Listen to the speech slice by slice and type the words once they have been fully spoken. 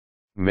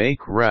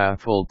Make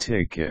raffle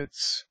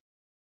tickets.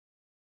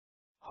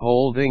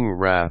 Holding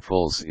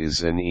raffles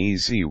is an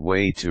easy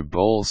way to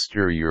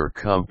bolster your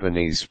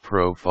company's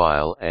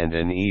profile and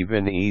an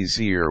even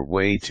easier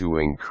way to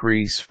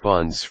increase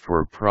funds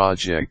for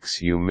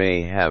projects you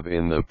may have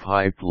in the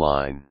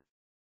pipeline.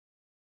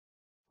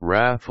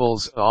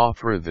 Raffles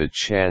offer the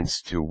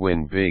chance to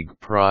win big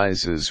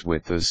prizes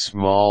with a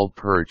small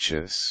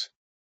purchase.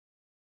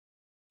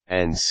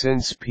 And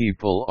since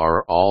people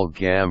are all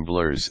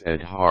gamblers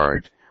at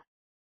heart,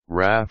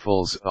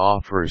 Raffles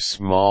offer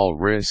small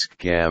risk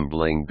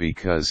gambling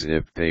because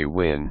if they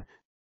win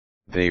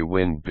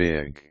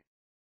big.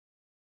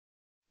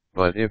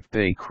 But if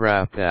they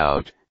crap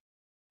out,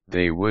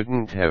 they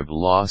wouldn't have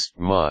lost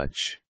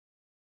much.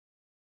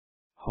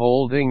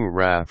 Holding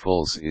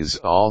raffles is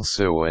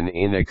also an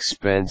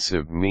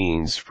inexpensive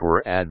means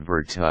for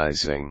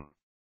advertising.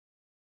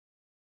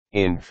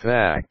 In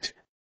fact,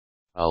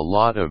 a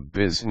lot of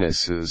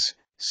businesses,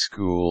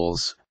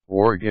 schools,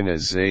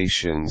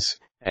 organizations,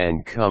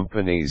 and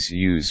companies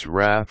use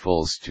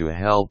raffles to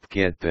help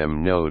get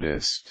them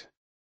noticed.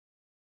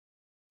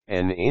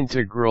 An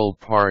integral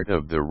part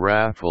of the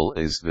raffle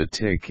is the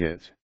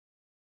ticket.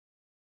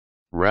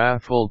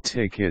 Raffle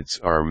tickets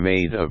are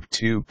made of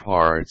two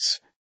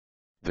parts,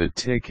 the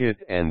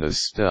ticket and the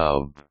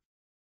stub.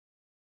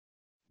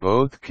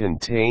 Both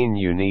contain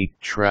unique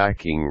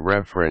tracking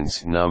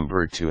reference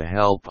number to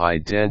help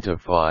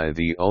identify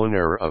the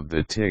owner of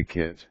the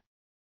ticket.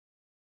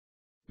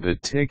 The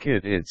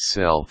ticket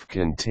itself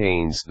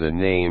contains the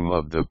name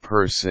of the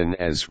person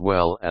as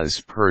well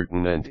as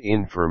pertinent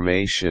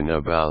information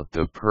about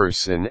the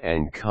person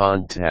and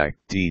contact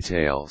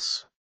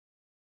details.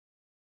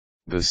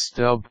 The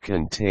stub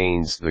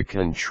contains the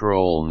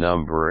control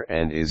number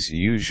and is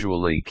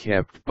usually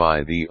kept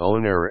by the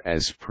owner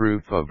as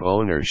proof of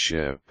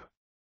ownership.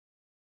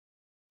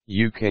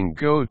 You can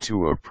go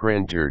to a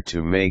printer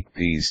to make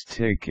these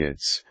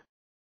tickets,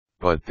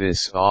 but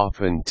this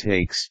often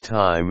takes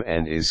time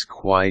and is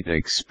quite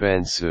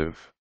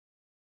expensive.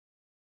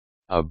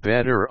 A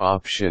better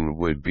option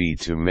would be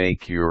to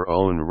make your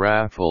own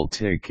raffle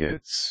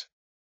tickets.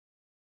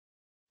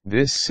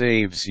 This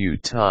saves you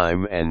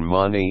time and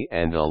money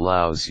and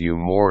allows you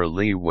more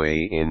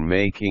leeway in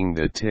making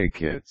the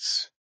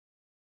tickets.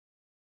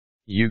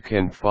 You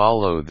can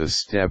follow the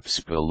steps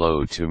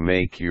below to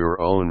make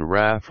your own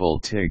raffle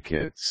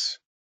tickets.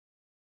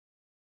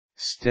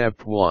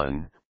 Step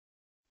 1.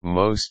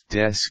 Most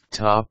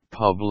desktop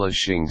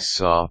publishing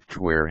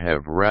software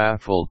have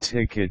raffle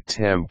ticket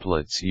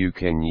templates you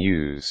can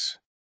use.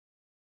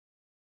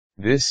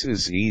 This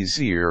is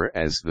easier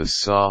as the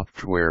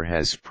software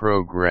has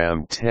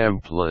program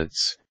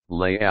templates,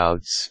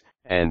 layouts,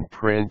 and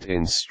print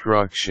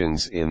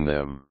instructions in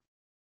them.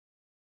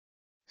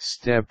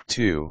 Step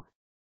 2.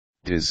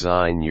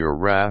 Design your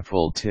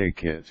raffle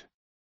ticket.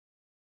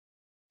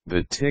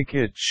 The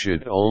ticket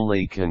should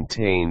only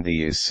contain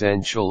the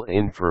essential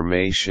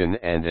information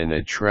and an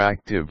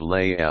attractive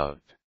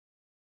layout.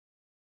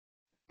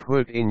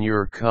 Put in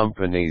your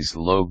company's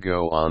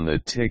logo on the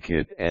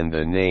ticket and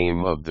the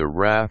name of the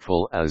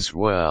raffle as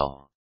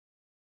well.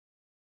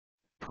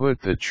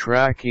 Put the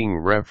tracking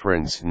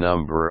reference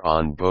number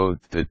on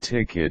both the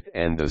ticket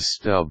and the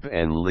stub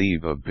and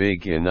leave a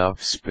big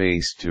enough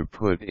space to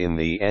put in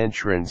the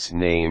entrance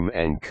name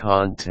and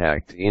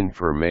contact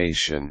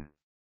information.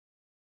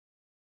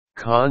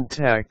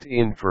 Contact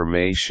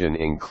information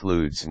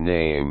includes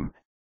name,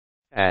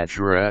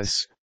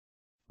 address,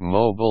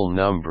 mobile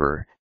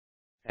number,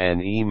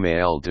 and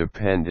email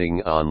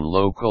depending on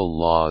local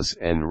laws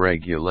and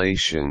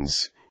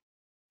regulations.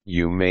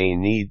 You may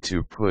need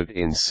to put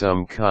in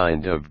some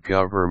kind of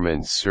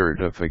government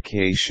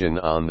certification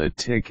on the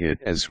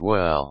ticket as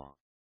well.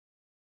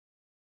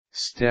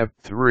 Step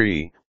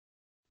 3.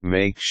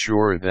 Make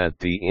sure that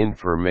the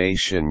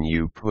information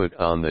you put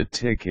on the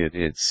ticket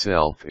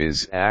itself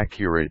is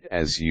accurate,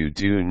 as you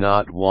do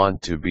not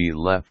want to be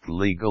left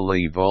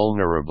legally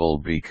vulnerable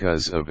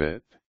because of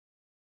it.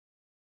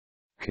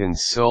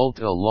 Consult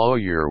a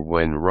lawyer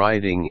when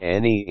writing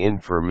any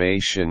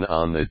information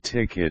on the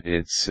ticket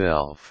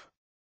itself.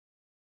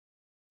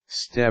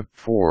 Step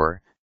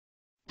 4.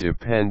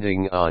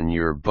 Depending on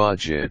your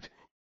budget,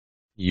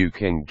 you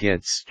can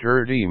get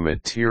sturdy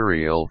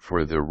material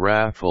for the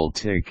raffle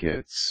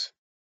tickets.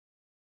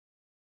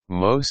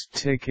 Most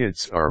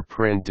tickets are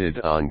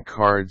printed on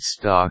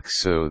cardstock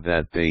so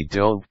that they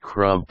don't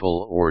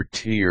crumple or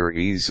tear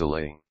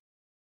easily.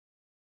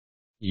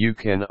 You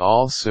can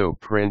also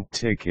print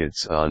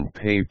tickets on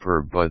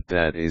paper, but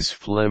that is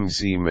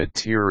flimsy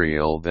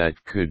material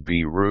that could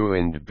be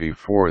ruined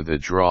before the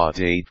draw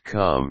date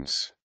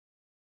comes.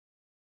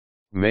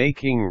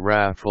 Making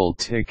raffle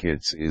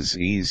tickets is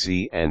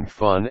easy and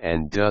fun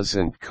and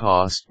doesn't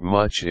cost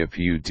much if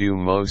you do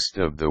most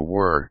of the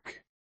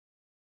work.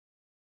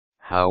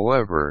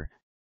 However,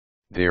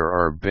 there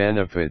are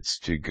benefits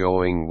to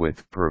going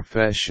with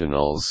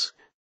professionals.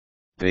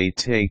 They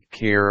take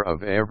care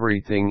of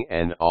everything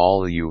and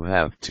all you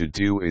have to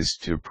do is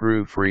to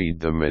proofread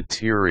the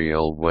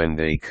material when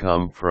they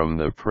come from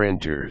the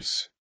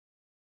printers.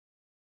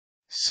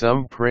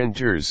 Some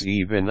printers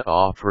even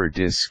offer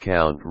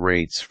discount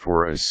rates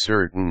for a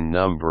certain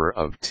number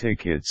of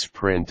tickets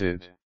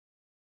printed.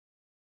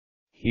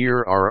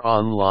 Here are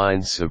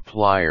online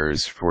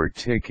suppliers for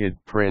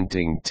ticket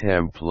printing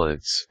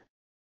templates.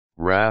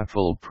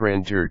 Raffle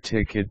printer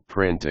ticket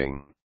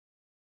printing.